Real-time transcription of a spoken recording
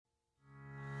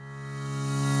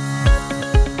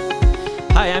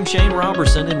Hi, I'm Shane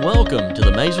Robertson, and welcome to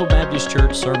the Maysville Baptist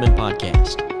Church Sermon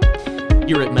Podcast.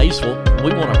 Here at Maysville,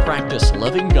 we want to practice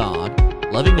loving God,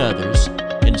 loving others,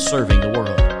 and serving the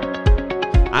world.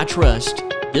 I trust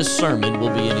this sermon will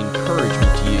be an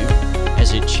encouragement to you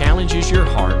as it challenges your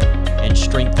heart and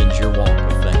strengthens your walk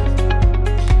of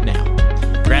faith.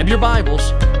 Now, grab your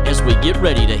Bibles as we get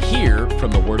ready to hear from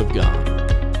the Word of God.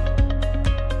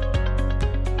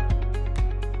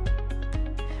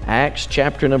 Acts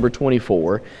chapter number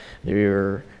 24.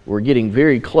 We're getting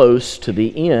very close to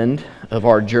the end of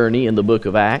our journey in the book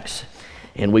of Acts,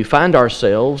 and we find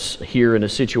ourselves here in a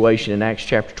situation in Acts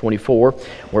chapter 24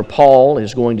 where Paul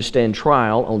is going to stand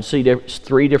trial on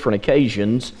three different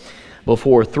occasions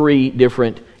before three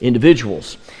different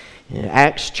individuals.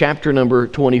 Acts chapter number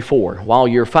 24. While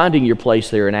you're finding your place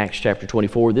there in Acts chapter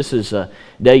 24, this is a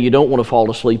day you don't want to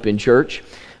fall asleep in church.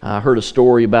 I heard a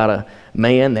story about a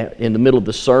man that in the middle of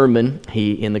the sermon,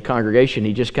 in the congregation,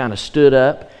 he just kind of stood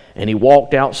up and he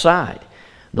walked outside.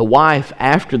 The wife,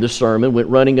 after the sermon, went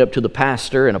running up to the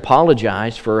pastor and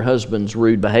apologized for her husband's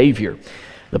rude behavior.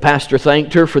 The pastor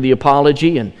thanked her for the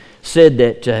apology and said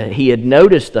that he had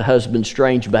noticed the husband's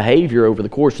strange behavior over the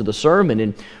course of the sermon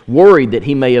and worried that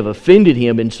he may have offended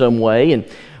him in some way,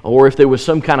 or if there was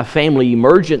some kind of family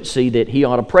emergency that he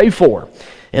ought to pray for.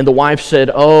 And the wife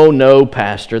said, "Oh, no,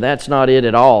 Pastor, that's not it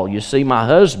at all. You see, my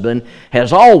husband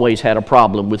has always had a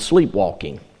problem with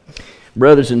sleepwalking."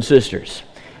 Brothers and sisters,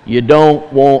 you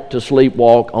don't want to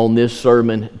sleepwalk on this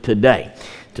sermon today.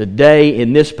 Today,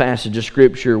 in this passage of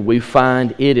Scripture, we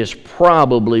find it is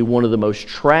probably one of the most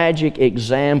tragic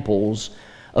examples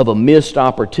of a missed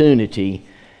opportunity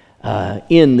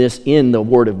in the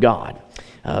Word of God.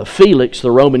 Felix, the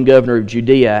Roman governor of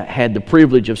Judea, had the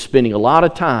privilege of spending a lot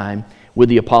of time with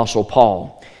the Apostle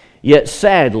Paul. Yet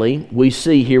sadly, we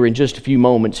see here in just a few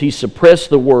moments, he suppressed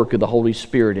the work of the Holy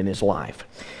Spirit in his life.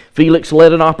 Felix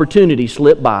let an opportunity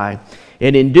slip by,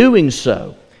 and in doing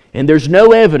so, and there's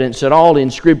no evidence at all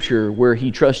in Scripture where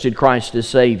he trusted Christ as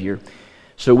Savior,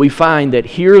 so we find that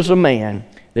here's a man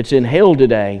that's in hell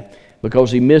today because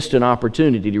he missed an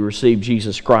opportunity to receive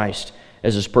Jesus Christ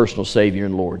as his personal Savior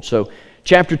and Lord. So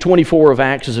chapter 24 of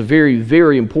Acts is a very,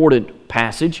 very important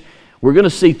passage. We're going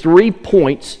to see 3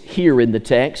 points here in the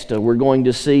text. We're going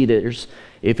to see that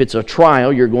if it's a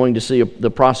trial, you're going to see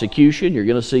the prosecution, you're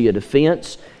going to see a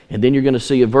defense, and then you're going to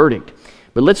see a verdict.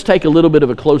 But let's take a little bit of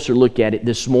a closer look at it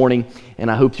this morning, and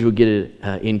I hope you'll get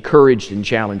encouraged and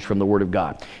challenged from the Word of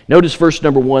God. Notice verse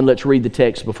number 1. Let's read the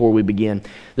text before we begin.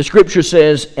 The Scripture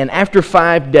says, "And after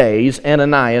 5 days,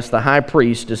 Ananias the high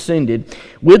priest descended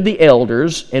with the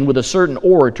elders and with a certain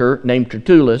orator named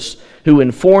Tertullus, who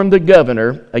informed the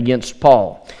governor against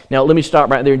Paul." Now, let me stop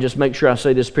right there and just make sure I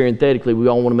say this parenthetically. We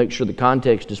all want to make sure the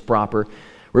context is proper.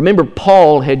 Remember,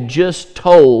 Paul had just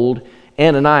told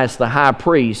Ananias the high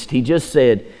priest, he just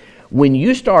said, "When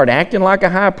you start acting like a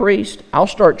high priest, I'll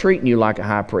start treating you like a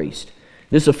high priest."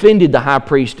 This offended the high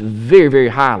priest very, very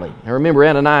highly. Now remember,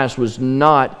 Ananias was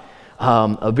not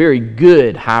a very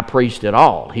good high priest at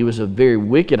all. He was a very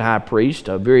wicked high priest,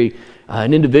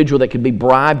 an individual that could be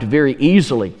bribed very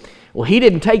easily. Well, he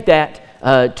didn't take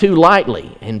that too lightly.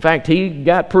 In fact, he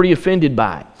got pretty offended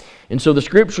by it. And so the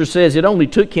Scripture says it only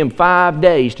took him 5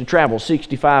 days to travel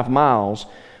 65 miles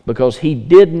because he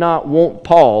did not want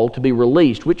Paul to be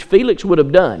released, which Felix would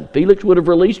have done. Felix would have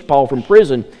released Paul from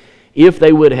prison if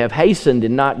they would have hastened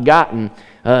and not gotten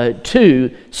to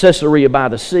Caesarea by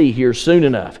the sea here soon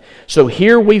enough. So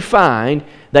here we find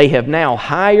they have now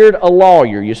hired a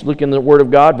lawyer. You look in the Word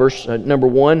of God, verse number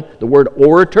 1, the word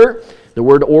orator. The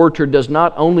word orator does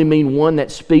not only mean one that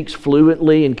speaks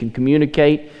fluently and can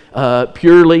communicate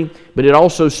purely, but it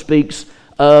also speaks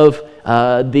of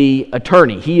the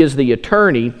attorney. He is the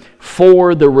attorney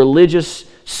for the religious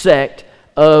sect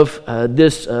of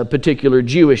this particular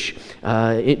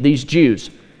these Jews.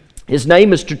 His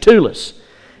name is Tertullus,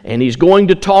 and he's going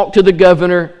to talk to the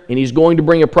governor, and he's going to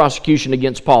bring a prosecution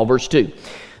against Paul. Verse 2.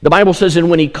 The Bible says, "And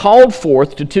when he called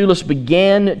forth, Tertullus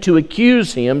began to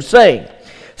accuse him, saying,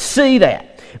 'See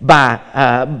that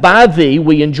by thee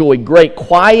we enjoy great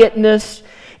quietness,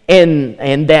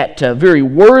 and that very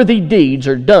worthy deeds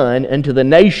are done unto the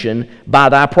nation by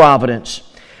thy providence.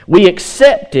 We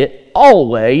accept it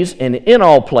always and in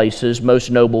all places,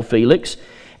 most noble Felix,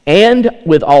 and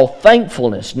with all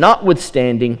thankfulness,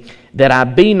 notwithstanding that I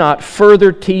be not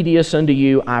further tedious unto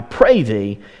you, I pray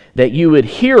thee that you would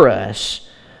hear us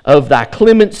of thy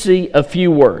clemency a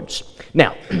few words.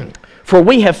 Now, for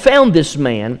we have found this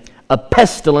man a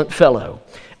pestilent fellow,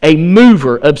 a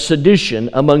mover of sedition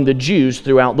among the Jews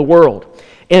throughout the world,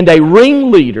 and a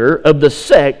ringleader of the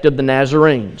sect of the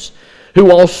Nazarenes,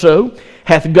 who also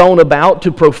hath gone about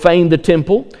to profane the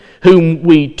temple, whom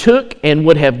we took and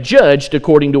would have judged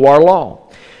according to our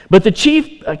law. But the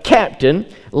chief captain,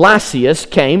 Lysias,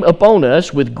 came upon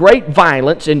us with great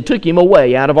violence and took him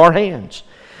away out of our hands,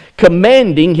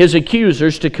 commanding his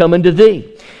accusers to come unto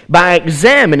thee, by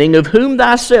examining of whom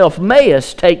thyself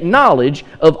mayest take knowledge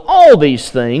of all these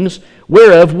things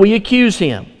whereof we accuse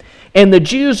him. And the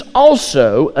Jews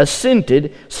also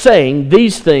assented, saying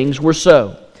these things were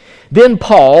so. Then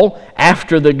Paul,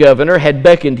 after the governor had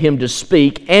beckoned him to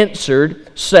speak,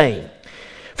 answered, saying,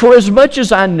 For as much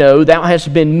as I know thou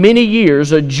hast been many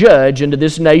years a judge unto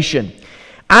this nation,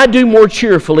 I do more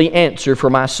cheerfully answer for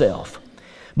myself,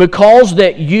 because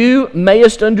that you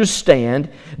mayest understand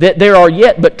that there are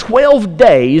yet but 12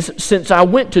 days since I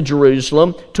went to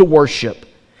Jerusalem to worship.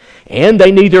 And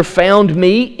they neither found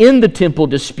me in the temple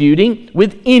disputing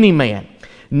with any man,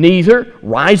 neither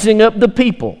rising up the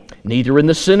people, neither in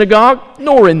the synagogue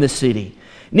nor in the city.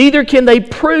 Neither can they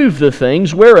prove the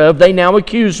things whereof they now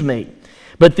accuse me.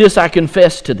 But this I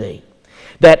confess to thee,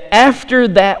 that after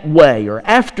that way, or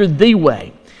after the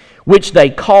way, which they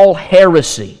call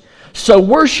heresy, so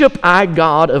worship I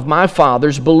God of my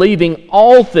fathers, believing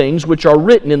all things which are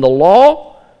written in the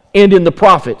law and in the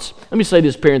prophets. Let me say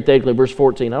this parenthetically, verse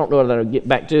 14. I don't know that I'll get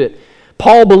back to it.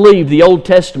 Paul believed the Old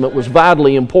Testament was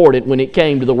vitally important when it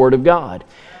came to the Word of God.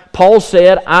 Paul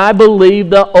said, I believe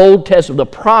the Old Testament, the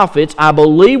prophets, I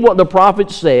believe what the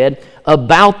prophets said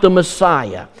about the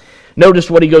Messiah. Notice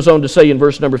what he goes on to say in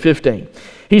verse number 15.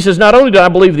 He says, not only do I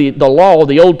believe the law,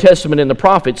 the Old Testament, and the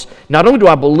prophets, not only do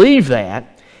I believe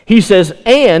that, he says,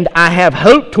 and I have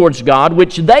hope towards God,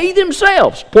 which they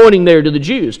themselves, pointing there to the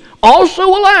Jews, also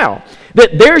allow,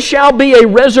 that there shall be a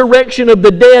resurrection of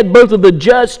the dead, both of the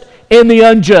just and the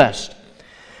unjust.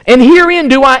 And herein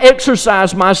do I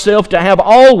exercise myself to have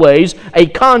always a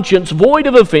conscience void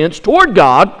of offense toward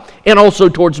God and also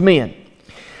towards men.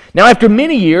 Now after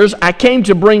many years I came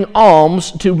to bring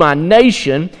alms to my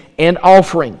nation and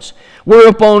offerings,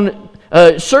 whereupon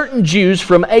certain Jews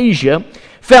from Asia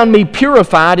found me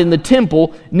purified in the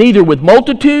temple, neither with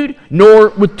multitude nor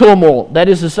with tumult. That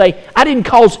is to say, I didn't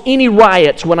cause any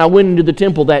riots when I went into the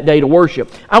temple that day to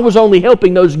worship. I was only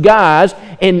helping those guys,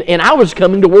 and I was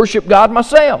coming to worship God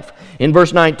myself. In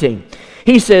verse 19,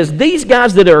 he says, these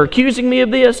guys that are accusing me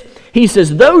of this, he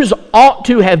says, those ought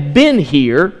to have been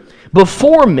here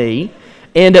before me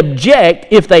and object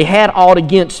if they had aught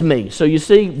against me. So you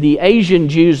see, the Asian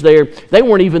Jews there, they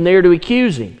weren't even there to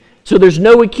accuse him. So there's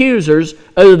no accusers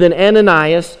other than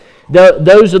Ananias.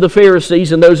 Those are the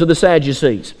Pharisees and those are the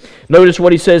Sadducees. Notice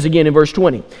what he says again in verse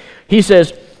 20. He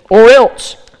says, or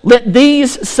else let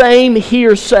these same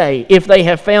here say, if they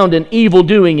have found an evil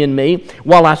doing in me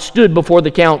while I stood before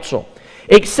the council,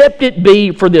 except it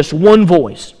be for this one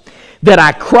voice, that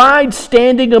I cried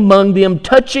standing among them,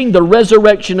 touching the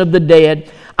resurrection of the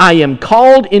dead, I am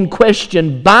called in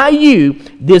question by you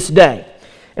this day.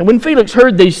 And when Felix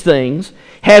heard these things,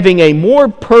 having a more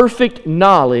perfect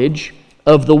knowledge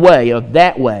of the way, of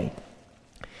that way,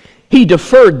 he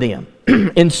deferred them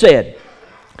and said,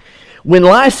 when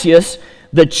Lysias,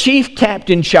 the chief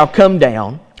captain, shall come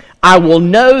down, I will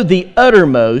know the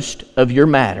uttermost of your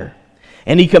matter.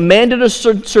 And he commanded a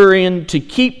centurion to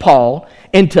keep Paul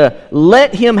and to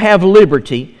let him have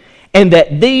liberty, and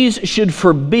that these should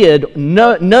forbid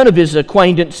none of his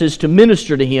acquaintances to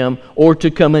minister to him or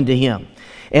to come unto him.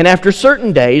 And after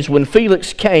certain days, when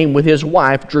Felix came with his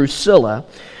wife Drusilla,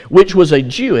 which was a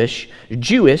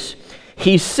Jewess,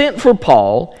 he sent for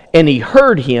Paul, and he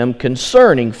heard him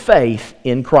concerning faith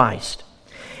in Christ.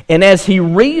 And as he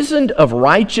reasoned of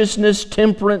righteousness,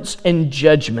 temperance, and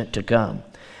judgment to come,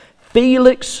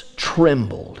 Felix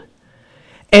trembled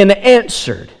and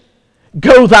answered,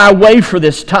 go thy way for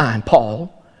this time,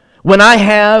 Paul. When I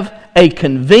have a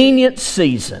convenient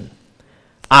season,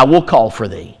 I will call for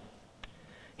thee.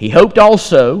 He hoped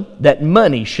also that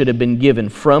money should have been given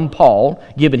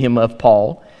him of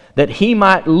Paul, that he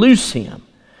might loose him,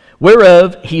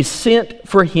 whereof he sent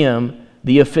for him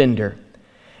the offender,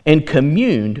 and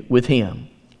communed with him.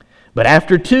 But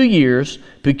after 2 years,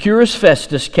 Procurus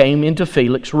Festus came into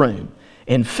Felix's room,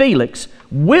 and Felix,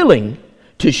 willing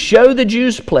to show the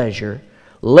Jews pleasure,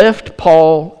 left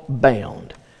Paul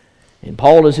bound. And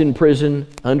Paul is in prison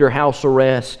under house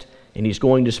arrest, and he's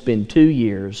going to spend 2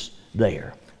 years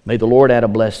there. May the Lord add a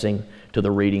blessing to the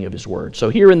reading of His Word. So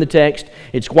here in the text,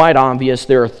 it's quite obvious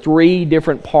there are 3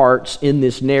 different parts in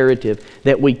this narrative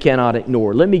that we cannot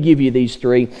ignore. Let me give you these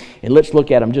 3, and let's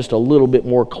look at them just a little bit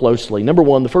more closely. Number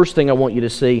 1, the first thing I want you to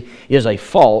see is a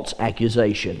false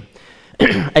accusation.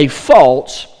 A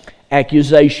false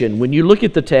accusation. When you look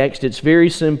at the text, it's very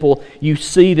simple. You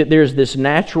see that there's this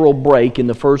natural break in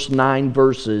the first 9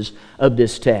 verses of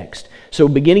this text. So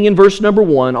beginning in verse number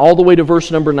 1 all the way to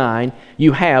verse number 9,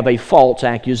 you have a false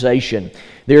accusation.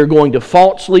 They're going to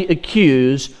falsely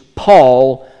accuse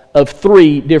Paul of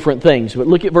 3 different things. But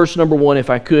look at verse number 1 if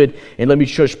I could, and let me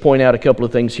just point out a couple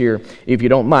of things here if you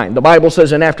don't mind. The Bible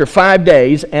says, "And after 5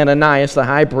 days, Ananias the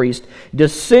high priest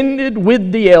descended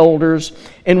with the elders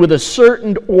and with a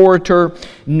certain orator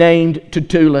named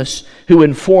Tertullus, who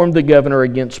informed the governor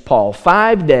against Paul."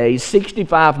 5 days,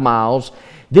 65 miles.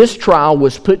 This trial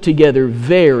was put together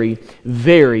very,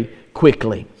 very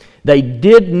quickly. They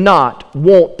did not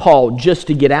want Paul just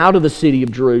to get out of the city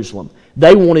of Jerusalem.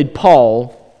 They wanted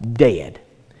Paul dead.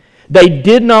 They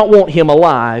did not want him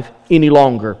alive any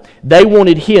longer. They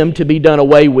wanted him to be done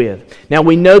away with. Now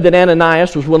we know that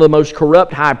Ananias was one of the most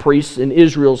corrupt high priests in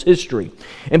Israel's history.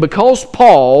 And because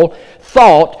Paul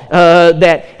taught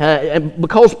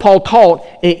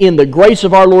in the grace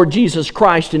of our Lord Jesus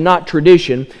Christ and not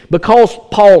tradition, because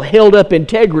Paul held up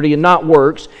integrity and not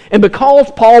works, and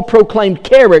because Paul proclaimed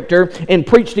character and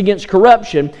preached against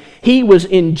corruption, he was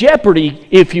in jeopardy,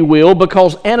 if you will,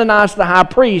 because Ananias the high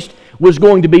priest was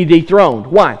going to be dethroned.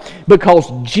 Why?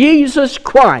 Because Jesus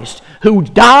Christ, who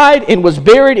died and was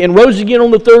buried and rose again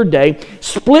on the 3rd day,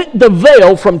 split the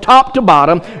veil from top to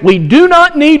bottom. We do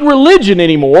not need religion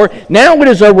anymore. Now it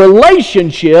is a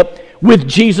relationship with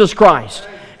Jesus Christ.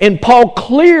 And Paul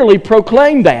clearly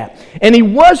proclaimed that. And he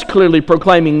was clearly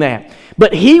proclaiming that.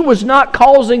 But he was not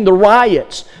causing the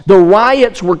riots. The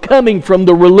riots were coming from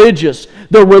the religious.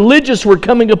 The religious were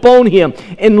coming upon him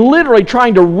and literally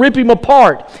trying to rip him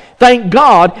apart. Thank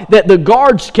God that the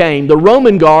guards came, the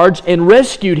Roman guards, and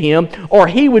rescued him, or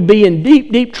he would be in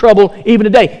deep, deep trouble even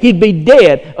today. He'd be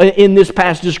dead in this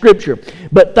passage of Scripture.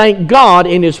 But thank God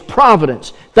in His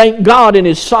providence, thank God in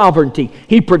His sovereignty,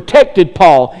 He protected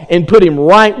Paul and put him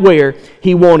right where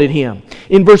He wanted him.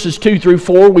 In verses 2 through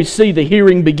 4, we see the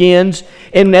hearing begins,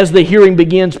 and as the hearing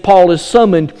begins, Paul is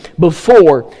summoned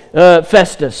before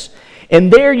Festus.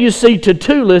 And there you see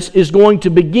Tertullus is going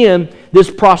to begin this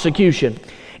prosecution.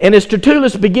 And as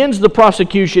Tertullus begins the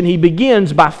prosecution, he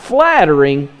begins by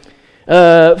flattering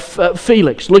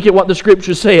Felix. Look at what the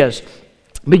Scripture says,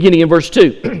 beginning in verse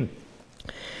 2.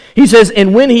 He says,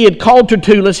 "And when he had called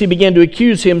Tertullus, he began to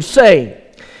accuse him, saying,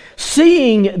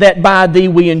 Seeing that by thee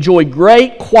we enjoy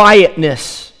great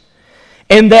quietness,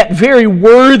 and that very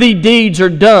worthy deeds are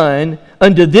done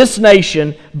unto this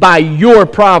nation by your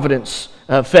providence,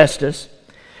 Festus,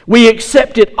 we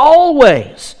accept it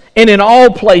always, and in all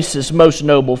places, most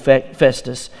noble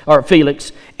Festus, or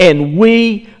Felix, and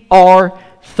we are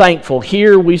thankful."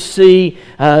 Here we see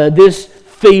this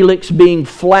Felix being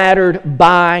flattered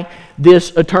by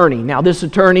this attorney. Now, this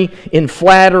attorney in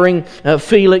flattering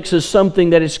Felix is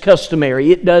something that is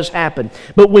customary. It does happen.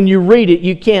 But when you read it,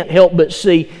 you can't help but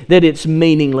see that it's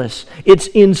meaningless. It's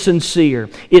insincere.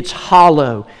 It's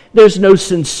hollow. There's no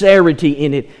sincerity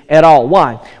in it at all.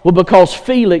 Why? Well, because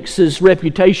Felix's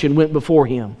reputation went before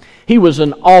him. He was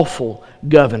an awful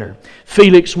governor.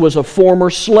 Felix was a former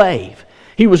slave.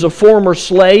 He was a former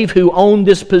slave who owned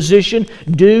this position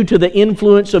due to the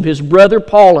influence of his brother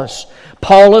Paulus.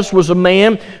 Paulus was a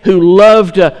man who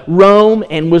loved Rome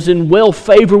and was in well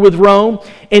favor with Rome.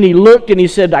 And he looked and he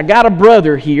said, "I got a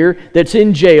brother here that's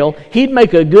in jail. He'd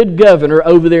make a good governor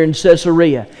over there in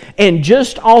Caesarea." And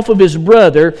just off of his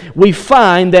brother, we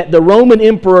find that the Roman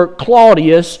Emperor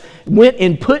Claudius went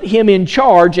and put him in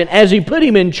charge. And as he put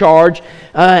him in charge,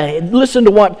 listen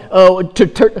to what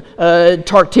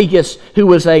Tarticus, who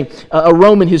was a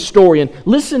Roman historian,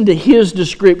 listen to his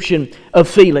description of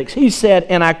Felix. He said,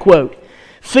 and I quote,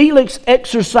 "Felix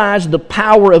exercised the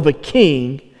power of a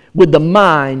king with the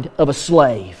mind of a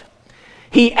slave."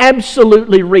 He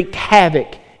absolutely wreaked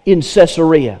havoc in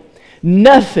Caesarea.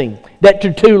 Nothing that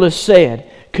Tertullus said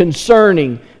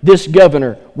concerning this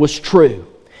governor was true.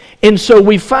 And so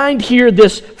we find here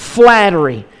this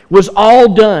flattery was all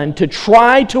done to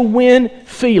try to win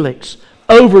Felix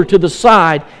over to the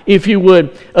side, if you would,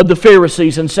 of the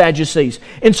Pharisees and Sadducees.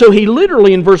 And so he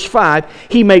literally, in verse 5,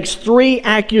 he makes 3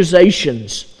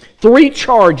 accusations, 3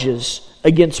 charges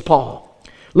against Paul.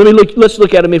 Let's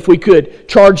look at them if we could.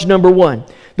 Charge number 1.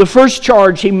 The first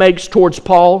charge he makes towards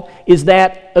Paul is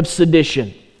that of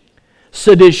sedition.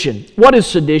 Sedition. What is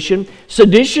sedition?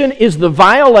 Sedition is the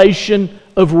violation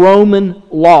of Roman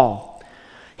law.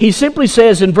 He simply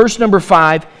says in verse number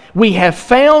 5, "We have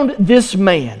found this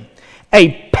man a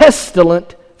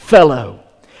pestilent fellow,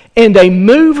 and a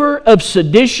mover of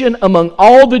sedition among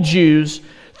all the Jews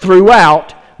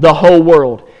throughout the whole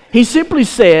world." He simply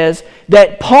says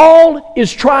that Paul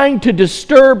is trying to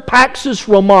disturb Pax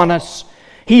Romanus.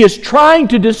 He is trying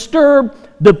to disturb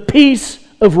the peace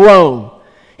of Rome.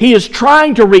 He is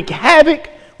trying to wreak havoc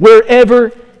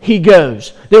wherever he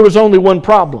goes. There was only one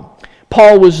problem.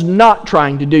 Paul was not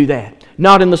trying to do that,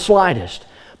 not in the slightest.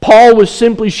 Paul was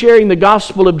simply sharing the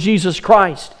gospel of Jesus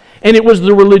Christ. And it was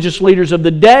the religious leaders of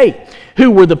the day who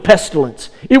were the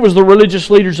pestilence. It was the religious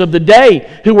leaders of the day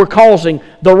who were causing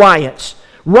the riots.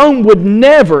 Rome would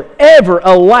never, ever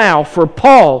allow for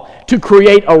Paul to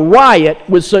create a riot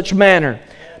with such manner.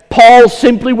 Paul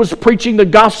simply was preaching the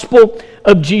gospel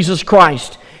of Jesus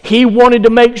Christ. He wanted to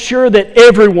make sure that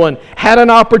everyone had an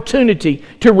opportunity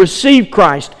to receive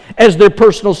Christ as their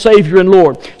personal Savior and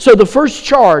Lord. So the first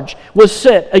charge was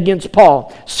set against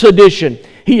Paul, sedition.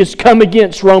 He has come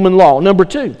against Roman law. Number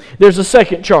two, there's a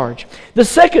second charge. The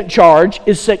second charge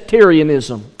is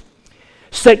sectarianism.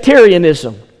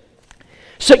 Sectarianism.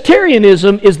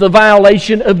 Sectarianism is the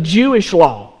violation of Jewish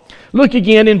law. Look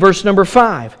again in verse number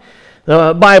 5.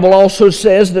 The Bible also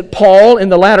says that Paul, in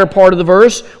the latter part of the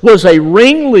verse, was a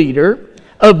ringleader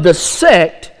of the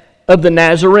sect of the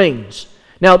Nazarenes.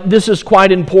 Now, this is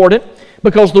quite important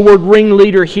because the word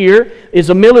ringleader here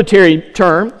is a military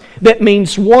term that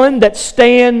means one that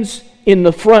stands in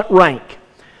the front rank,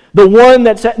 the one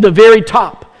that's at the very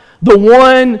top, the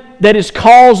one that is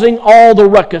causing all the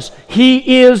ruckus.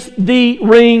 He is the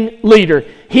ringleader.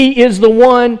 He is the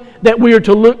one that we are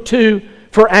to look to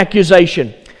for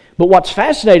accusation. But what's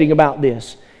fascinating about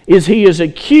this is he is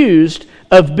accused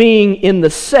of being in the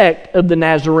sect of the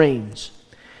Nazarenes.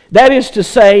 That is to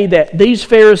say that these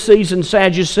Pharisees and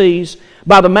Sadducees,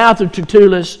 by the mouth of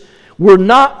Tertullus, were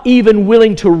not even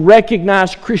willing to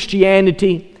recognize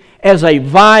Christianity as a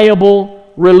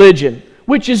viable religion,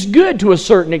 which is good to a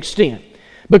certain extent,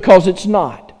 because it's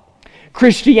not.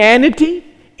 Christianity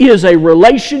is a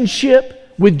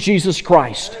relationship with Jesus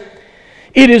Christ.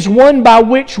 It is one by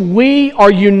which we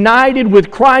are united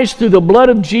with Christ through the blood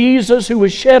of Jesus who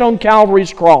was shed on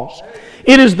Calvary's cross.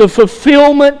 It is the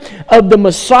fulfillment of the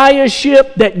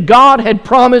Messiahship that God had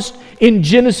promised in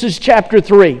Genesis chapter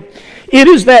 3. It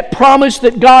is that promise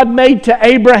that God made to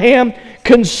Abraham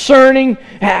concerning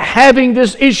having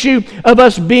this issue of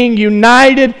us being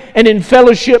united and in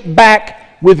fellowship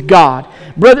back with God.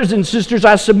 Brothers and sisters,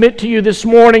 I submit to you this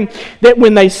morning that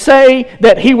when they say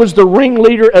that he was the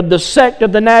ringleader of the sect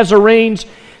of the Nazarenes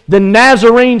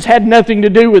had nothing to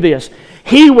do with this.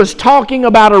 He was talking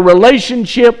about a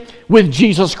relationship with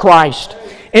Jesus Christ.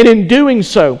 And in doing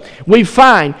so, we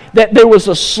find that there was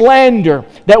a slander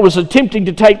that was attempting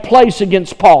to take place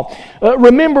against Paul.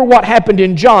 Remember what happened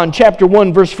in John chapter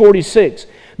 1, verse 46.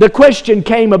 The question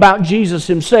came about Jesus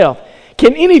himself.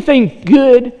 Can anything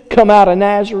good come out of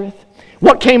Nazareth?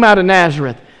 What came out of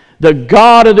Nazareth? The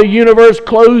God of the universe,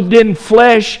 clothed in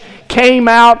flesh, came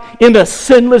out in the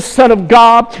sinless Son of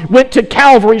God, went to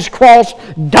Calvary's cross,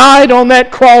 died on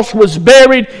that cross, was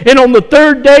buried, and on the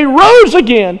third day rose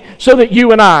again so that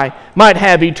you and I might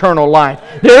have eternal life.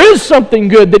 There is something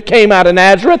good that came out of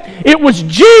Nazareth. It was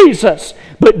Jesus.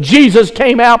 But Jesus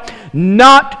came out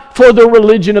not for the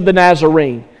religion of the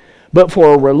Nazarene, but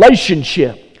for a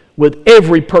relationship with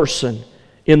every person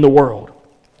in the world.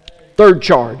 Third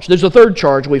charge. There's a third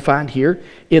charge we find here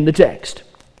in the text.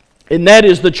 And that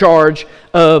is the charge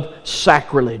of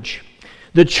sacrilege.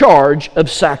 The charge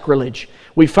of sacrilege.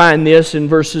 We find this in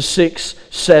verses 6,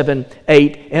 7,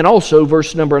 8, and also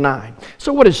verse number 9.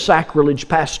 So what is sacrilege,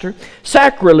 Pastor?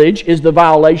 Sacrilege is the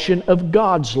violation of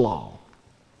God's law.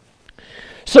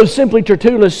 So simply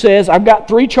Tertullus says, I've got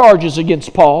three charges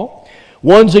against Paul.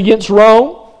 One's against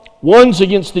Rome, one's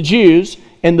against the Jews,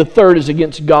 and the third is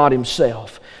against God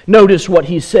himself. Notice what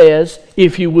he says,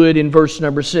 if you would, in verse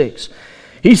number 6.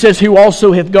 He says, who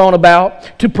also hath gone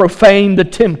about to profane the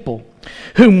temple,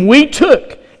 whom we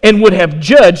took and would have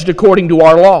judged according to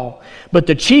our law. But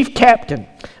the chief captain,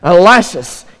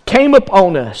 Elymas, came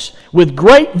upon us with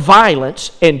great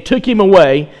violence and took him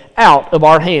away out of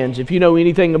our hands. If you know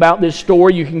anything about this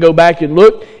story, you can go back and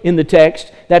look in the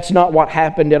text. That's not what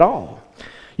happened at all.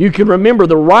 You can remember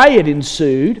the riot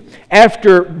ensued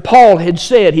after Paul had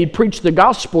said he'd preached the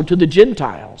gospel to the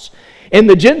Gentiles. And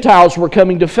the Gentiles were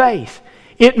coming to faith.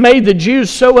 It made the Jews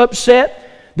so upset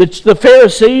that the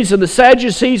Pharisees and the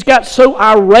Sadducees got so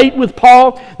irate with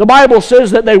Paul. The Bible says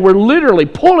that they were literally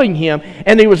pulling him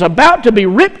and he was about to be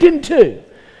ripped in two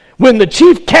when the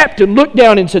chief captain looked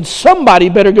down and said, somebody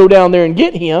better go down there and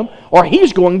get him or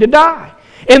he's going to die.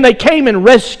 And they came and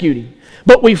rescued him.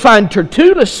 But we find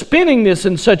Tertullus spinning this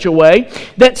in such a way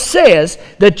that says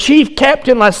the chief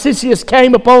captain Lysias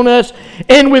came upon us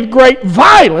and with great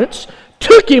violence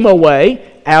took him away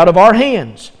out of our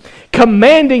hands.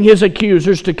 commanding his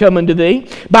accusers to come unto thee,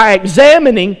 by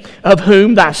examining of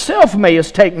whom thyself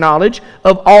mayest take knowledge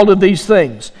of all of these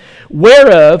things,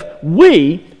 whereof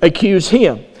we accuse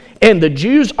him. And the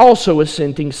Jews also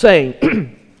assenting,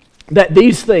 saying that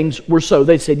these things were so.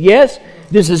 They said, yes,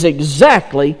 this is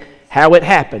exactly how it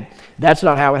happened. That's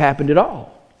not how it happened at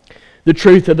all. The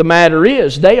truth of the matter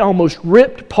is, they almost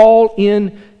ripped Paul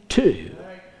in two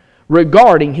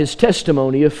regarding his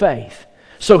testimony of faith.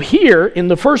 So here, in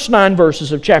the first 9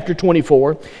 verses of chapter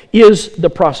 24, is the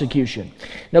prosecution.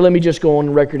 Now let me just go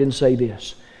on record and say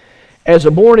this. As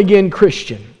a born-again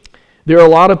Christian, there are a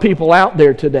lot of people out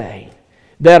there today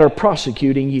that are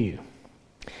prosecuting you.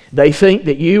 They think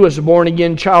that you, as a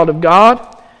born-again child of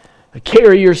God,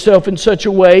 carry yourself in such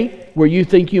a way where you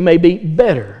think you may be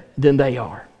better than they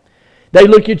are. They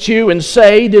look at you and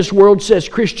say, this world says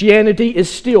Christianity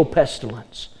is still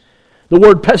pestilence. The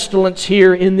word pestilence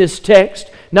here in this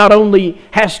text not only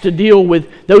has to deal with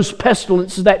those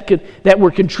pestilences that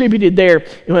were contributed there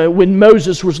when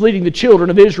Moses was leading the children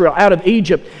of Israel out of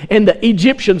Egypt, and the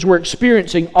Egyptians were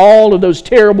experiencing all of those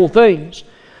terrible things.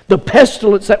 The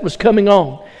pestilence that was coming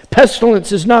on.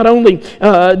 Pestilence is not only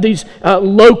these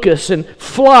locusts and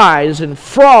flies and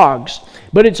frogs,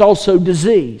 but it's also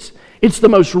disease. It's the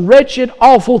most wretched,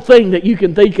 awful thing that you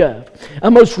can think of. A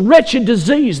most wretched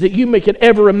disease that you could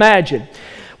ever imagine.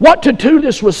 What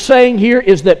Tertullus was saying here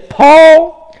is that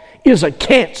Paul is a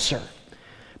cancer.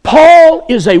 Paul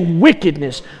is a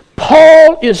wickedness.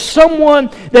 Paul is someone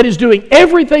that is doing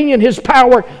everything in his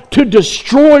power to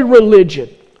destroy religion.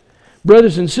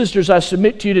 Brothers and sisters, I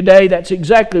submit to you today, that's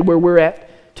exactly where we're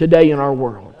at today in our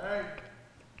world.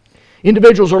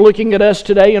 Individuals are looking at us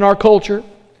today in our culture,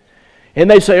 and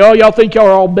they say, oh, y'all think y'all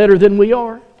are all better than we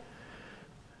are?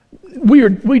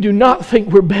 We do not think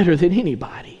we're better than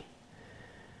anybody.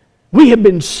 We have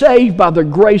been saved by the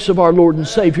grace of our Lord and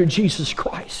Savior, Jesus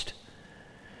Christ.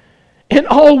 And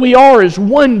all we are is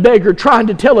one beggar trying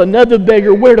to tell another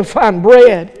beggar where to find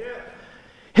bread.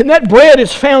 And that bread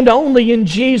is found only in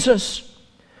Jesus.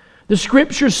 The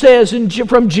Scripture says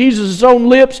from Jesus' own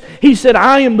lips, He said,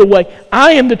 I am the way,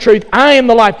 I am the truth, I am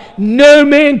the life. No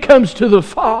man comes to the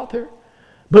Father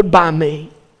but by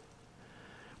me.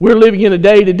 We're living in a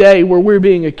day today where we're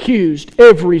being accused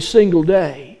every single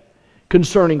day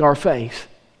concerning our faith.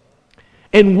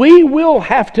 And we will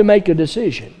have to make a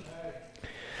decision.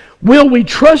 Will we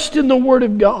trust in the Word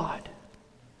of God?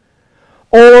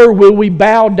 Or will we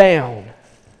bow down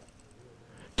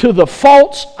to the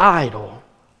false idol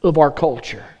of our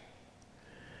culture?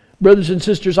 Brothers and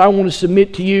sisters, I want to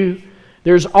submit to you,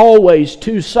 there's always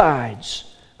two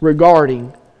sides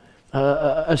regarding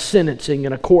a sentencing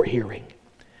and a court hearing.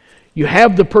 You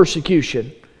have the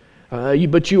persecution,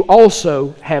 but you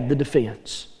also have the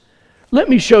defense. Let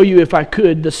me show you, if I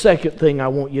could, the second thing I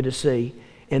want you to see,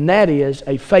 and that is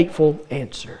a faithful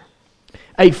answer.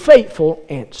 A faithful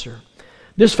answer.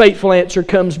 This faithful answer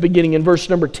comes beginning in verse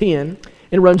number 10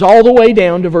 and runs all the way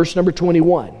down to verse number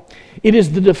 21. It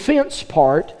is the defense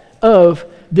part of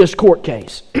this court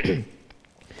case.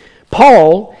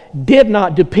 Paul did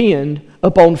not depend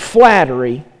upon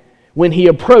flattery when he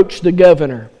approached the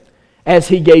governor as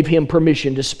he gave him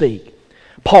permission to speak.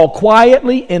 Paul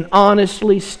quietly and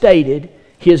honestly stated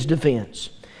his defense.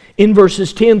 In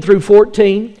verses 10 through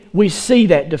 14, we see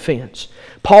that defense.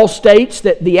 Paul states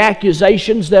that the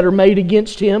accusations that are made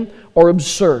against him are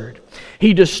absurd.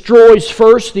 He destroys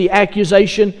first the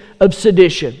accusation of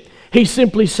sedition. He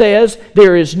simply says,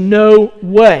 there is no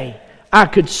way I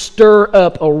could stir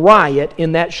up a riot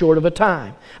in that short of a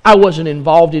time. I wasn't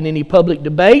involved in any public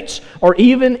debates or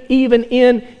even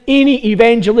in any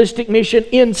evangelistic mission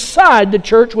inside the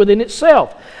church within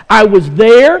itself. I was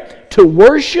there to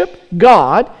worship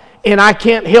God, and I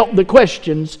can't help the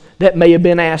questions that may have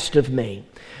been asked of me.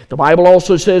 The Bible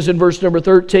also says in verse number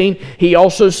 13, he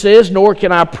also says, nor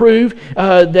can they prove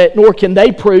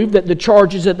that the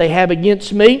charges that they have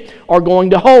against me are going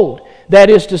to hold. That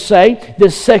is to say,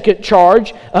 this second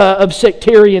charge of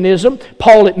sectarianism,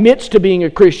 Paul admits to being a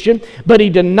Christian, but he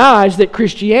denies that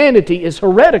Christianity is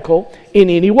heretical in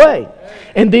any way.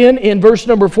 And then in verse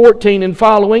number 14 and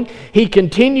following, he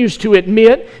continues to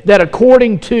admit that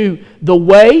according to the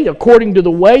way,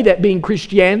 that being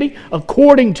Christianity,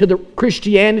 according to the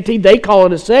Christianity, they call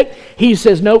it a sect. He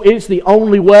says, no, it's the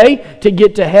only way to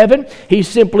get to heaven. He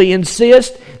simply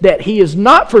insists that he is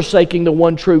not forsaking the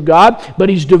one true God, but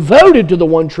he's devoted to the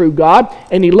one true God,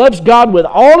 and he loves God with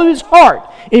all of his heart,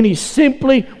 and he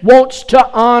simply wants to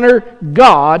honor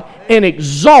God and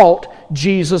exalt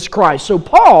Jesus Christ. So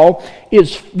Paul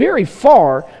is very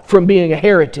far from being a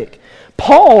heretic.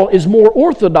 Paul is more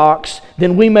orthodox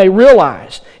than we may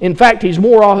realize. In fact, he's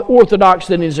more orthodox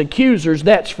than his accusers,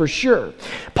 that's for sure.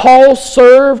 Paul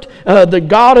served the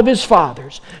God of his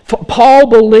fathers. Paul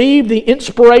believed the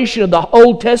inspiration of the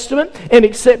Old Testament and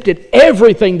accepted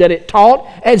everything that it taught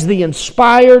as the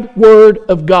inspired Word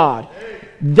of God.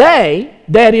 They,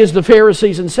 that is the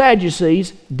Pharisees and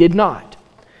Sadducees, did not.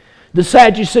 The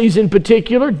Sadducees in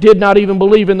particular did not even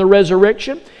believe in the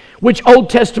resurrection, which Old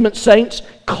Testament saints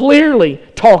clearly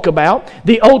talk about.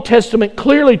 The Old Testament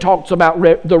clearly talks about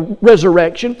the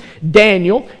resurrection.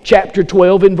 Daniel chapter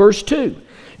 12 and verse 2.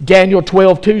 Daniel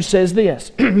 12:2 says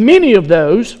this, "Many of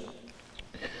those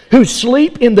who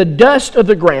sleep in the dust of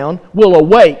the ground will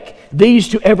awake, these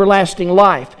to everlasting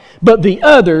life, but the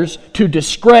others to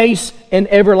disgrace and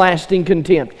everlasting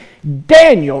contempt."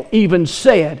 Daniel even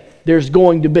said there's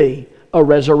going to be a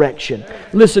resurrection.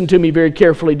 Listen to me very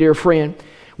carefully, dear friend.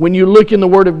 When you look in the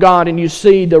Word of God and you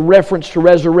see the reference to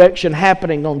resurrection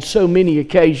happening on so many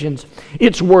occasions,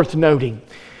 it's worth noting.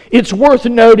 It's worth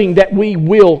noting that we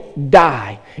will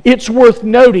die. It's worth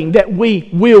noting that we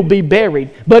will be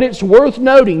buried. But it's worth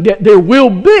noting that there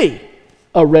will be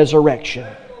a resurrection.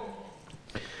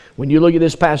 When you look at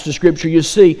this passage of Scripture, you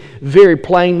see very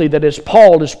plainly that as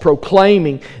Paul is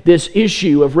proclaiming this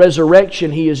issue of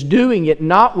resurrection, he is doing it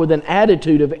not with an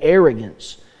attitude of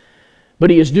arrogance, but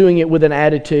he is doing it with an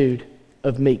attitude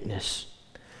of meekness.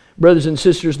 Brothers and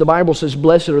sisters, the Bible says,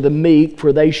 "Blessed are the meek,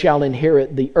 for they shall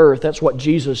inherit the earth." That's what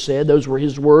Jesus said. Those were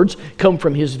his words, come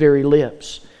from his very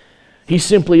lips. He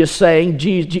simply is saying,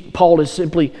 Paul is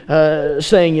simply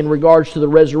saying in regards to the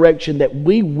resurrection that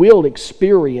we will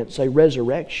experience a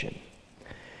resurrection.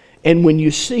 And when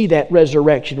you see that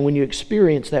resurrection, when you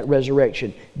experience that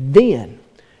resurrection, then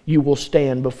you will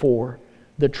stand before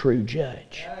the true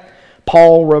judge.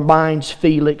 Paul reminds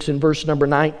Felix in verse number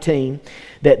 19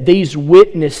 that these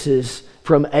witnesses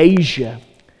from Asia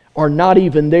are not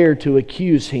even there to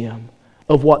accuse him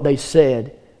of what they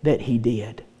said that he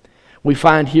did. We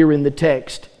find here in the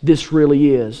text, this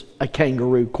really is a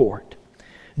kangaroo court.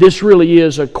 This really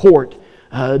is a court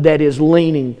that is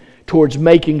leaning towards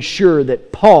making sure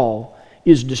that Paul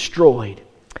is destroyed.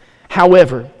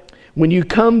 However, when you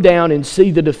come down and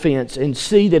see the defense and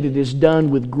see that it is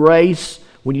done with grace,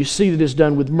 when you see that it is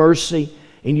done with mercy,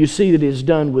 and you see that it is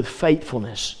done with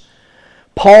faithfulness,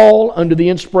 Paul, under the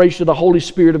inspiration of the Holy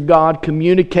Spirit of God,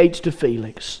 communicates to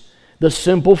Felix the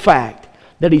simple fact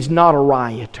that he's not a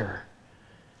rioter,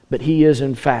 but he is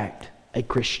in fact a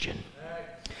Christian.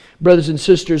 Brothers and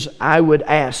sisters, I would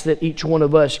ask that each one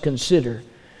of us consider,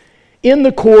 in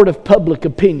the court of public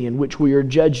opinion, which we are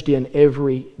judged in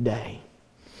every day,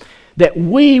 that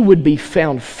we would be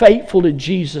found faithful to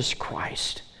Jesus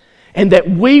Christ, and that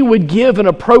we would give an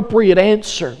appropriate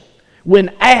answer when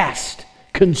asked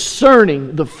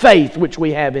concerning the faith which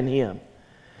we have in Him.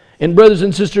 And brothers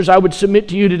and sisters, I would submit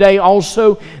to you today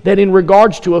also that in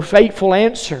regards to a faithful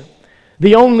answer,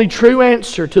 the only true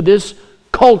answer to this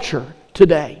culture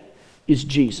today is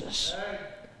Jesus.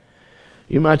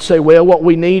 You might say, well, what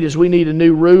we need is we need a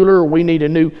new ruler, or we need a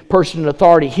new person in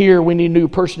authority here, we need a new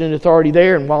person in authority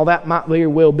there, and while that might very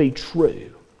well be true,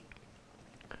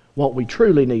 what we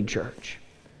truly need, church,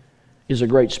 is a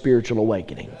great spiritual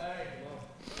awakening.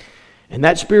 And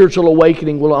that spiritual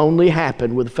awakening will only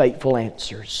happen with faithful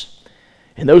answers.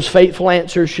 And those faithful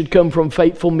answers should come from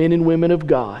faithful men and women of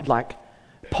God, like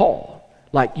Paul,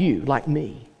 like you, like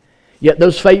me. Yet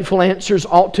those faithful answers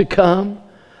ought to come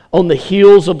on the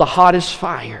heels of the hottest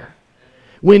fire.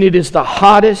 When it is the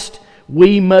hottest,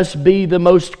 we must be the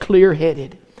most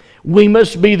clear-headed. We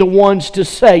must be the ones to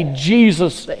say,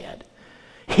 Jesus said.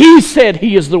 He said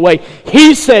He is the way.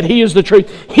 He said He is the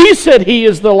truth. He said He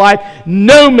is the life.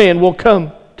 No man will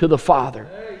come to the Father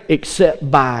except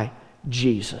by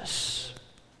Jesus.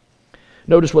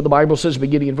 Notice what the Bible says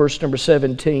beginning in verse number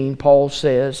 17. Paul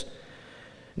says,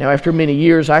 "Now after many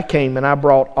years I came and I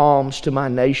brought alms to my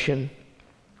nation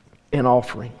and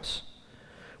offerings.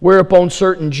 Whereupon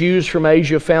certain Jews from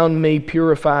Asia found me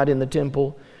purified in the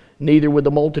temple, neither with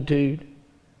the multitude,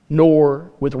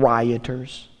 nor with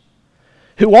rioters,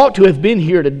 who ought to have been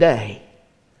here today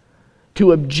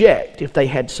to object if they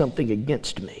had something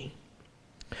against me.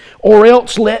 Or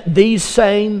else let these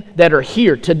same that are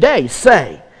here today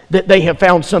say that they have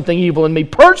found something evil in me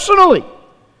personally,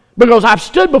 because I've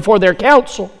stood before their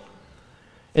council."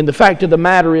 And the fact of the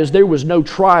matter is, there was no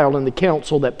trial in the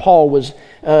council that Paul was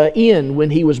in when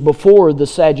he was before the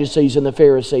Sadducees and the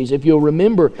Pharisees. If you'll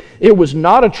remember, it was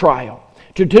not a trial.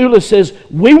 Tertullus says,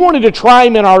 we wanted to try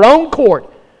him in our own court,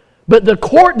 but the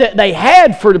court that they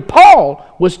had for Paul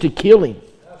was to kill him.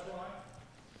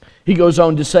 He goes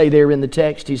on to say there in the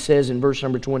text, he says in verse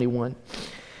number 21,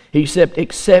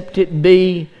 except it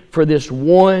be for this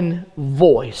one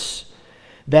voice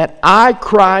that I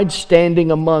cried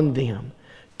standing among them,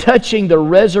 touching the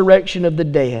resurrection of the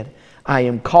dead, I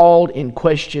am called in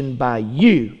question by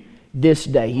you this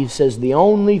day. He says, the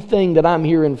only thing that I'm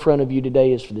here in front of you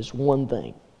today is for this one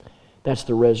thing. That's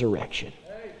the resurrection,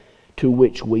 to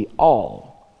which we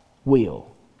all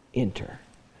will enter.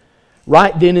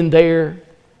 Right then and there,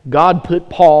 God put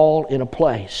Paul in a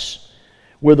place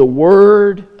where the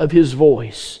word of his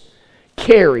voice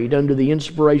carried under the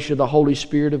inspiration of the Holy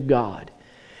Spirit of God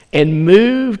and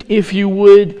moved, if you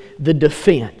would, the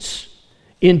defense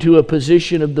into a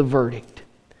position of the verdict.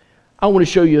 I want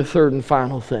to show you a third and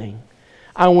final thing.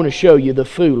 I want to show you the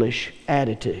foolish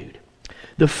attitude.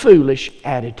 The foolish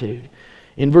attitude.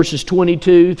 In verses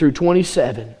 22 through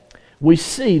 27, we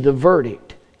see the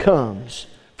verdict comes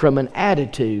from an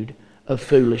attitude of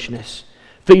foolishness.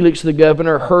 Felix the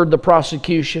governor heard the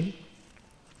prosecution.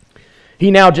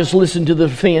 He now just listened to the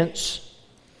defense.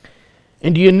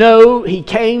 And do you know, he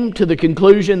came to the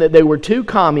conclusion that there were two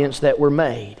comments that were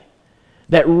made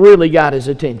that really got his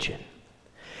attention.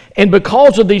 And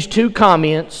because of these two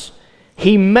comments,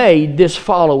 he made this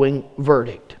following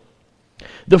verdict.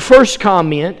 The first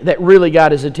comment that really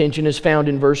got his attention is found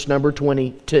in verse number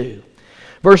 22.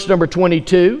 Verse number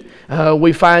 22,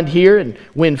 we find here, and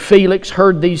when Felix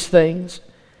heard these things,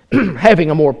 having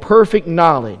a more perfect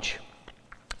knowledge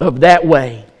of that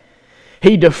way,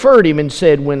 he deferred him and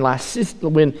said, when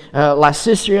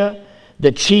Lysistra,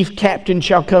 the chief captain,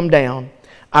 shall come down,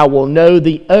 I will know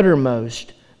the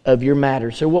uttermost of your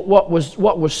matters. So what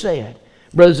was said?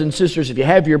 Brothers and sisters, if you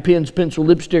have your pens, pencil,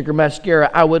 lipstick, or mascara,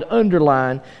 I would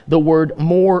underline the word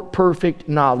more perfect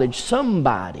knowledge.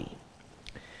 Somebody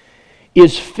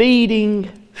is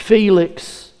feeding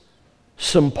Felix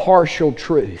some partial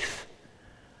truth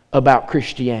about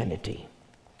Christianity.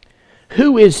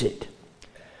 Who is it?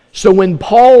 So when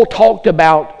Paul talked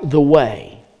about the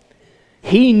way,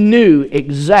 he knew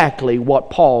exactly what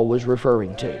Paul was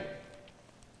referring to.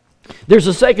 There's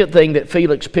a second thing that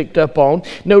Felix picked up on.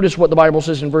 Notice what the Bible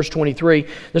says in verse 23.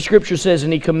 The Scripture says,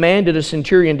 and he commanded a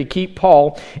centurion to keep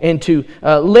Paul and to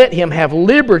let him have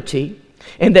liberty,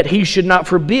 and that he should not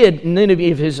forbid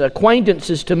any of his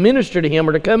acquaintances to minister to him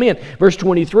or to come in. Verse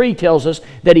 23 tells us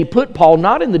that he put Paul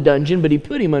not in the dungeon, but he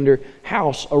put him under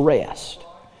house arrest.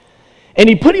 And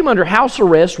he put him under house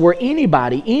arrest where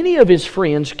anybody, any of his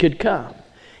friends could come.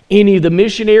 Any of the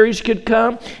missionaries could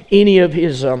come. Any of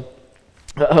his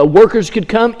workers could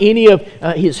come. Any of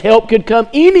his help could come.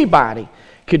 Anybody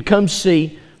could come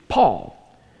see Paul.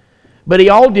 But he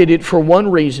all did it for one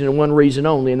reason and one reason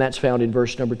only, and that's found in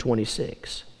verse number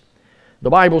 26. The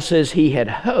Bible says he had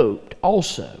hoped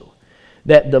also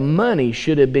that the money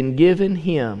should have been given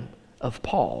him of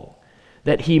Paul,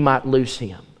 that he might loose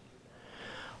him.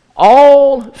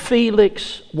 All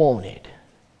Felix wanted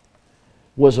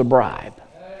was a bribe.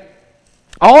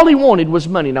 All he wanted was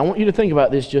money. Now I want you to think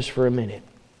about this just for a minute.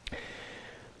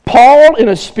 Paul, in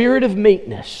a spirit of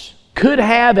meekness, could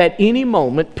have at any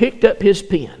moment picked up his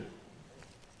pen,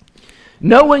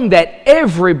 knowing that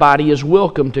everybody is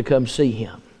welcome to come see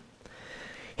him.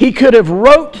 He could have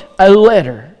wrote a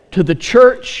letter to the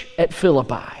church at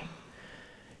Philippi,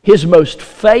 his most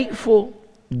faithful,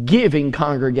 giving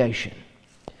congregation.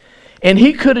 And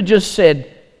he could have just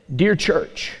said, dear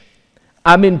church,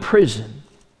 I'm in prison.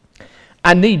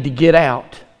 I need to get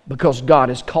out because God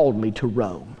has called me to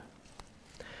Rome.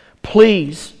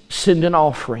 Please send an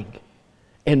offering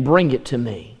and bring it to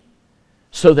me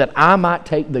so that I might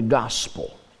take the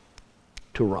gospel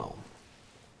to Rome.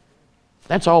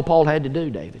 That's all Paul had to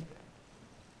do, David.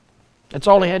 That's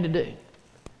all he had to do.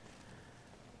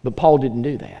 But Paul didn't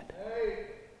do that.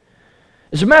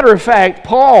 As a matter of fact,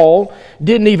 Paul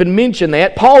didn't even mention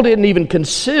that. Paul didn't even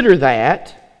consider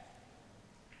that.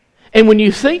 And when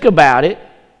you think about it,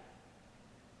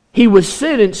 he was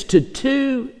sentenced to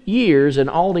 2 years, and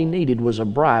all he needed was a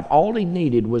bribe. All he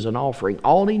needed was an offering.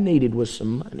 All he needed was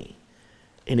some money,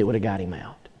 and it would have got him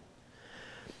out.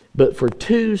 But for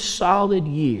 2 solid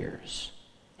years,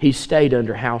 he stayed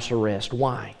under house arrest.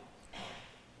 Why?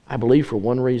 I believe for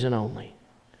one reason only.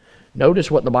 Notice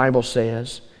what the Bible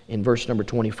says in verse number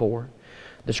 24.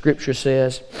 The Scripture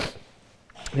says,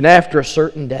 and after a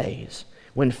certain days,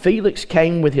 when Felix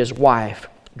came with his wife,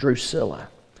 Drusilla,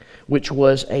 which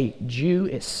was a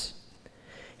Jewess,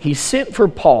 he sent for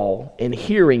Paul and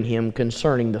hearing him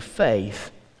concerning the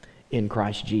faith in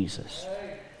Christ Jesus.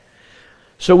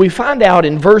 So we find out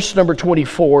in verse number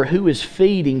 24 who is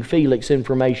feeding Felix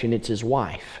information. It's his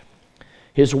wife.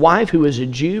 His wife, who is a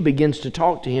Jew, begins to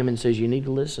talk to him and says, you need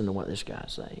to listen to what this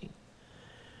guy's saying.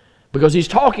 Because he's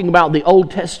talking about the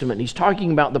Old Testament, he's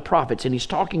talking about the prophets, and he's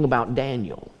talking about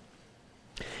Daniel.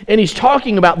 And he's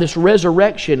talking about this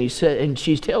resurrection. He said, and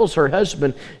she tells her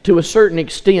husband to a certain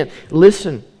extent,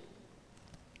 listen,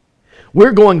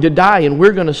 we're going to die and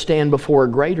we're going to stand before a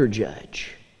greater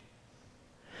judge.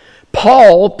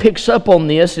 Paul picks up on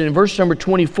this and in verse number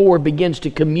 24 begins to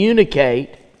communicate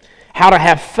how to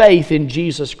have faith in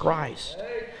Jesus Christ.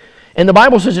 And the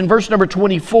Bible says in verse number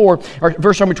 24, or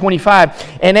verse number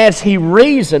 25, and as he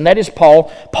reasoned, that is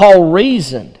Paul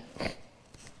reasoned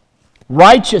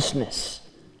righteousness,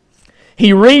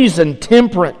 he reasoned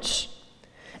temperance,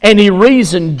 and he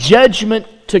reasoned judgment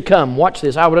to come. Watch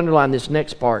this, I would underline this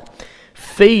next part.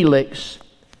 Felix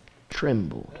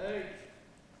trembled.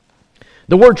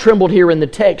 The word trembled here in the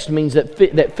text means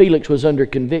that Felix was under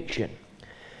conviction.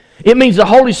 It means the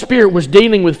Holy Spirit was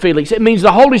dealing with Felix. It means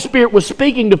the Holy Spirit was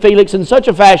speaking to Felix in such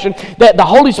a fashion that the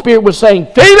Holy Spirit was saying,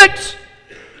 Felix,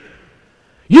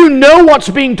 you know what's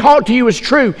being taught to you is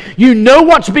true. You know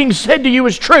what's being said to you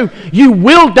is true. You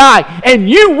will die and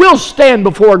you will stand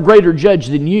before a greater judge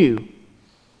than you.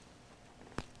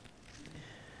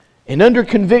 And under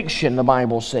conviction, the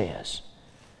Bible says,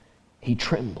 he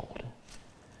trembled.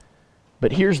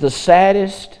 But here's the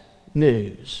saddest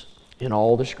news in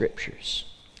all the Scriptures.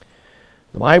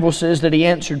 The Bible says that he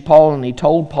answered Paul and he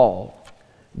told Paul,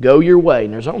 go your way.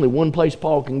 And there's only one place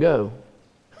Paul can go.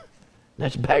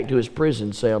 That's back to his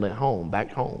prison cell at home,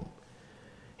 back home.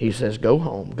 He says, go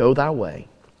home, go thy way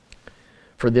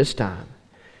for this time.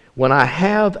 When I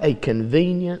have a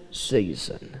convenient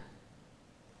season,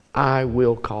 I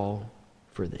will call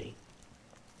for thee.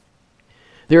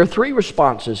 There are three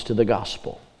responses to the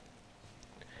gospel.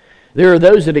 There are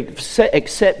those that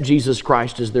accept Jesus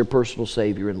Christ as their personal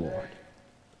Savior and Lord.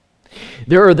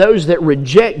 There are those that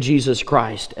reject Jesus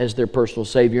Christ as their personal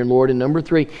Savior and Lord. And number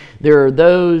three, there are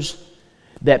those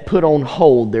that put on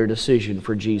hold their decision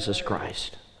for Jesus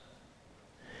Christ.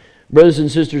 Brothers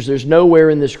and sisters, there's nowhere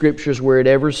in the Scriptures where it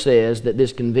ever says that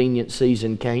this convenient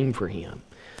season came for him.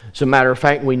 As a matter of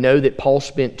fact, we know that Paul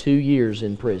spent 2 years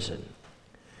in prison.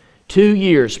 2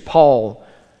 years Paul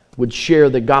would share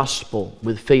the gospel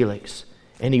with Felix,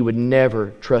 and he would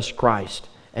never trust Christ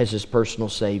as his personal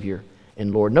Savior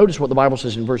and Lord. Notice what the Bible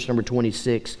says in verse number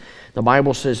 26. The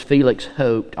Bible says Felix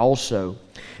hoped also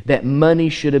that money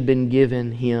should have been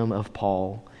given him of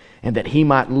Paul, and that he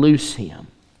might loose him.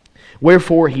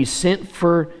 Wherefore he sent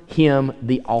for him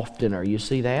the oftener. You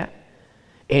see that?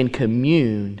 And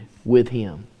communed with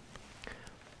him.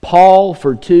 Paul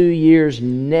for 2 years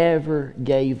never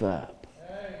gave up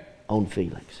on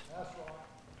Felix.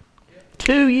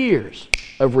 2 years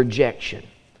of rejection.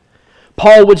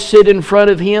 Paul would sit in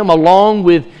front of him along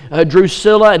with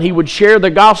Drusilla and he would share the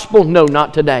gospel. No,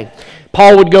 not today.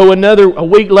 Paul would go a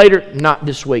week later, not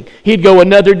this week. He'd go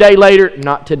another day later,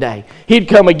 not today. He'd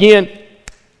come again.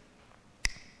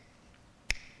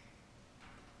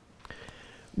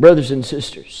 Brothers and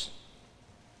sisters,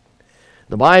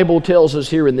 the Bible tells us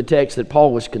here in the text that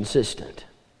Paul was consistent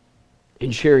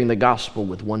in sharing the gospel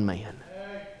with one man.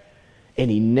 And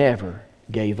he never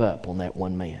gave up on that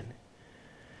one man.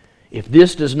 If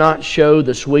this does not show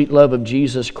the sweet love of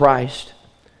Jesus Christ,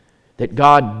 that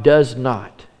God does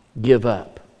not give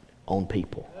up on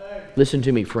people. Listen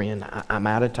to me, friend. I'm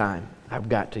out of time. I've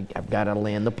got to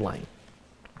land the plane.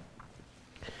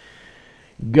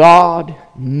 God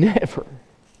never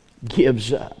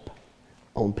gives up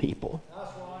on people.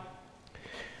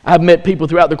 I've met people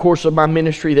throughout the course of my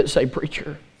ministry that say,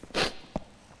 preacher,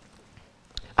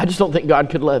 I just don't think God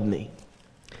could love me.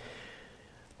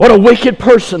 What a wicked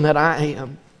person that I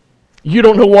am. You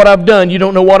don't know what I've done. You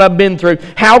don't know what I've been through.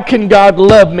 How can God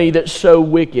love me that's so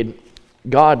wicked?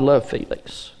 God loved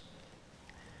Felix.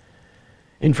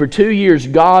 And for 2 years,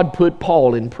 God put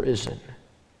Paul in prison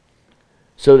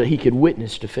so that he could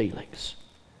witness to Felix.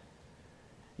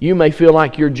 You may feel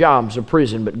like your job's a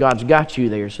prison, but God's got you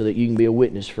there so that you can be a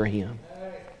witness for him.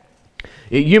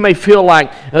 You may feel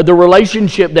like the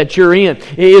relationship that you're in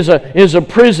is a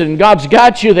prison. God's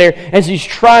got you there as He's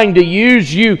trying to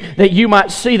use you that you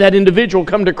might see that individual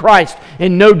come to Christ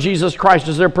and know Jesus Christ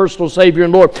as their personal Savior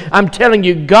and Lord. I'm telling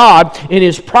you, God in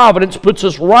His providence puts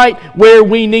us right where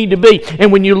we need to be. And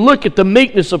when you look at the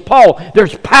meekness of Paul,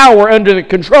 there's power under the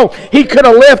control. He could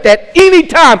have left at any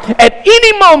time, at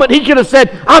any moment. He could have said,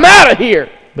 I'm out of here.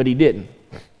 But he didn't.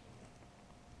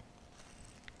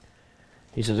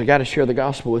 He says, I got to share the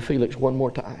gospel with Felix one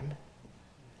more time.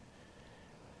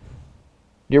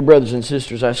 Dear brothers and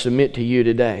sisters, I submit to you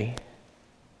today,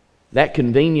 that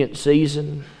convenient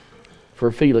season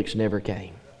for Felix never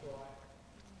came.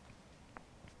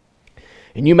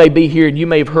 And you may be here and you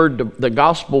may have heard the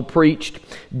gospel preached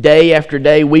day after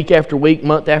day, week after week,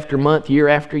 month after month, year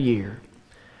after year.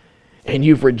 And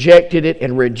you've rejected it,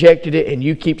 and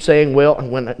you keep saying, well,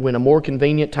 when a more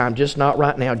convenient time, just not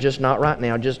right now, just not right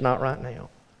now, just not right now.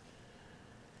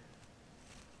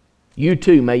 You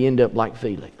too may end up like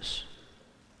Felix.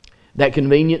 That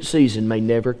convenient season may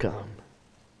never come.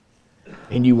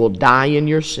 And you will die in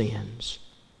your sins.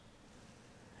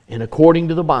 And according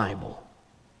to the Bible,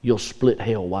 you'll split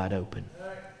hell wide open.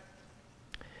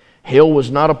 Hell was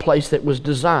not a place that was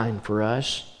designed for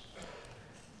us.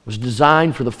 It was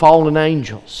designed for the fallen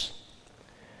angels.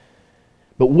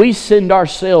 But we send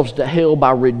ourselves to hell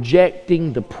by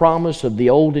rejecting the promise of the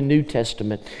Old and New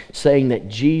Testament, saying that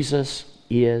Jesus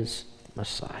is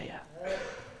Messiah.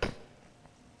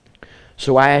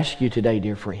 So I ask you today,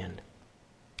 dear friend,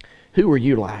 who are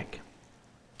you like?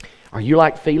 Are you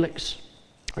like Felix?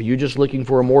 Are you just looking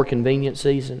for a more convenient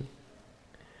season?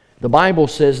 The Bible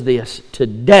says this: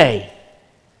 today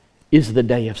is the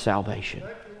day of salvation.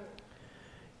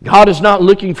 God is not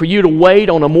looking for you to wait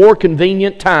on a more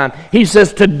convenient time. He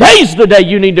says today's the day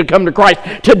you need to come to Christ.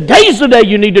 Today's the day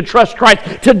you need to trust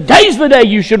Christ. Today's the day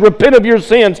you should repent of your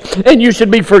sins and you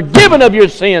should be forgiven of your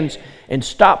sins and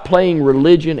stop playing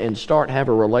religion and start have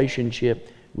a relationship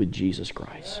with Jesus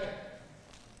Christ.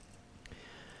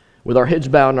 With our heads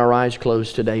bowed and our eyes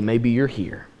closed today, maybe you're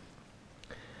here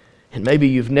and maybe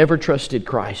you've never trusted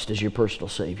Christ as your personal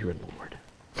Savior and Lord.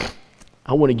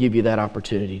 I want to give you that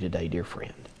opportunity today, dear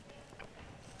friend.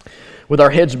 With our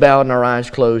heads bowed and our eyes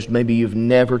closed, maybe you've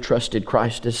never trusted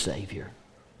Christ as Savior.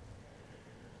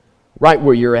 Right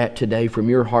where you're at today, from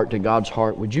your heart to God's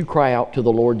heart, would you cry out to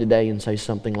the Lord today and say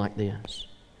something like this?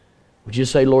 Would you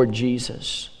say, Lord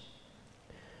Jesus,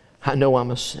 I know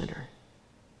I'm a sinner.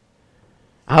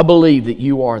 I believe that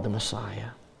you are the Messiah.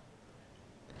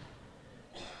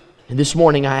 And this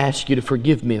morning I ask you to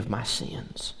forgive me of my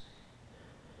sins.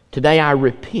 Today I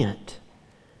repent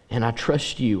and I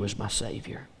trust you as my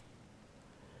Savior.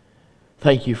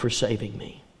 Thank you for saving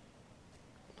me.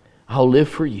 I'll live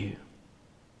for you.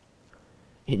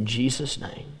 In Jesus'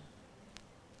 name.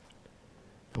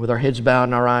 With our heads bowed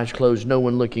and our eyes closed, no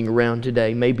one looking around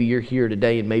today, maybe you're here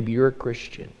today and maybe you're a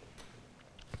Christian.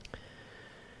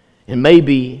 And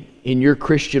maybe in your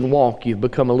Christian walk you've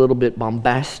become a little bit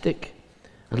bombastic,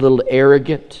 a little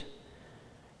arrogant.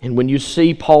 And when you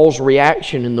see Paul's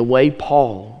reaction in the way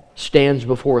Paul stands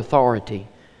before authority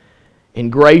and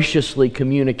graciously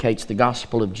communicates the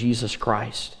gospel of Jesus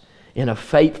Christ in a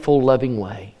faithful, loving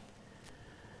way,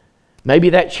 maybe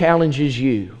that challenges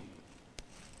you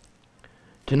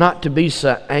to not to be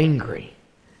so angry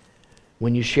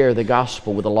when you share the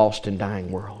gospel with a lost and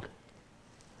dying world.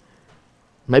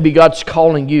 Maybe God's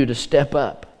calling you to step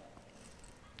up.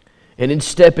 And in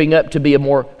stepping up to be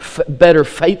a better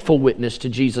faithful witness to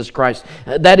Jesus Christ.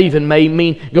 That even may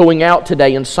mean going out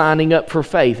today and signing up for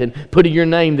faith and putting your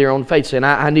name there on faith, saying,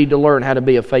 I need to learn how to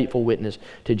be a faithful witness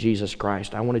to Jesus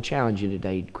Christ. I want to challenge you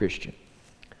today, Christian.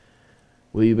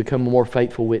 Will you become a more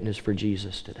faithful witness for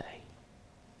Jesus today?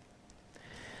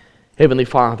 Heavenly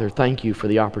Father, thank you for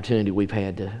the opportunity we've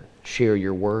had to share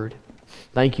your word.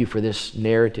 Thank you for this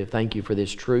narrative. Thank you for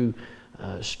this true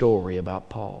story about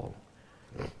Paul.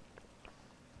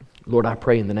 Lord, I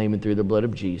pray in the name and through the blood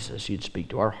of Jesus, you'd speak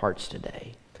to our hearts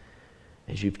today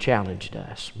as you've challenged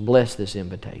us. Bless this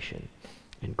invitation.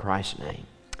 In Christ's name,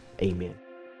 amen.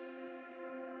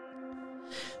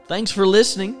 Thanks for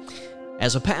listening.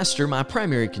 As a pastor, my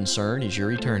primary concern is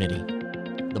your eternity.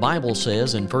 The Bible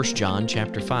says in 1 John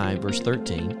chapter 5, verse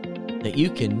 13, that you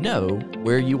can know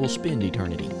where you will spend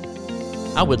eternity.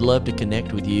 I would love to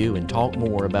connect with you and talk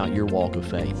more about your walk of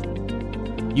faith.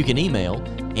 You can email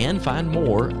and find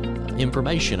more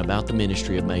information about the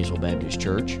ministry of Maysville Baptist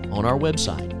Church on our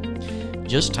website.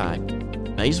 Just type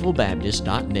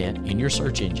maysvillebaptist.net in your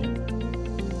search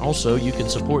engine. Also, you can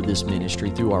support this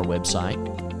ministry through our website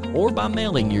or by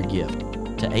mailing your gift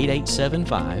to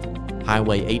 8875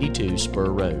 Highway 82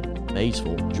 Spur Road,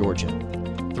 Maysville, Georgia,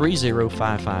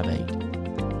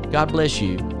 30558. God bless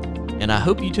you, and I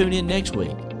hope you tune in next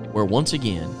week where once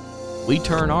again we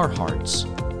turn our hearts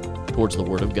towards the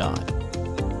Word of God.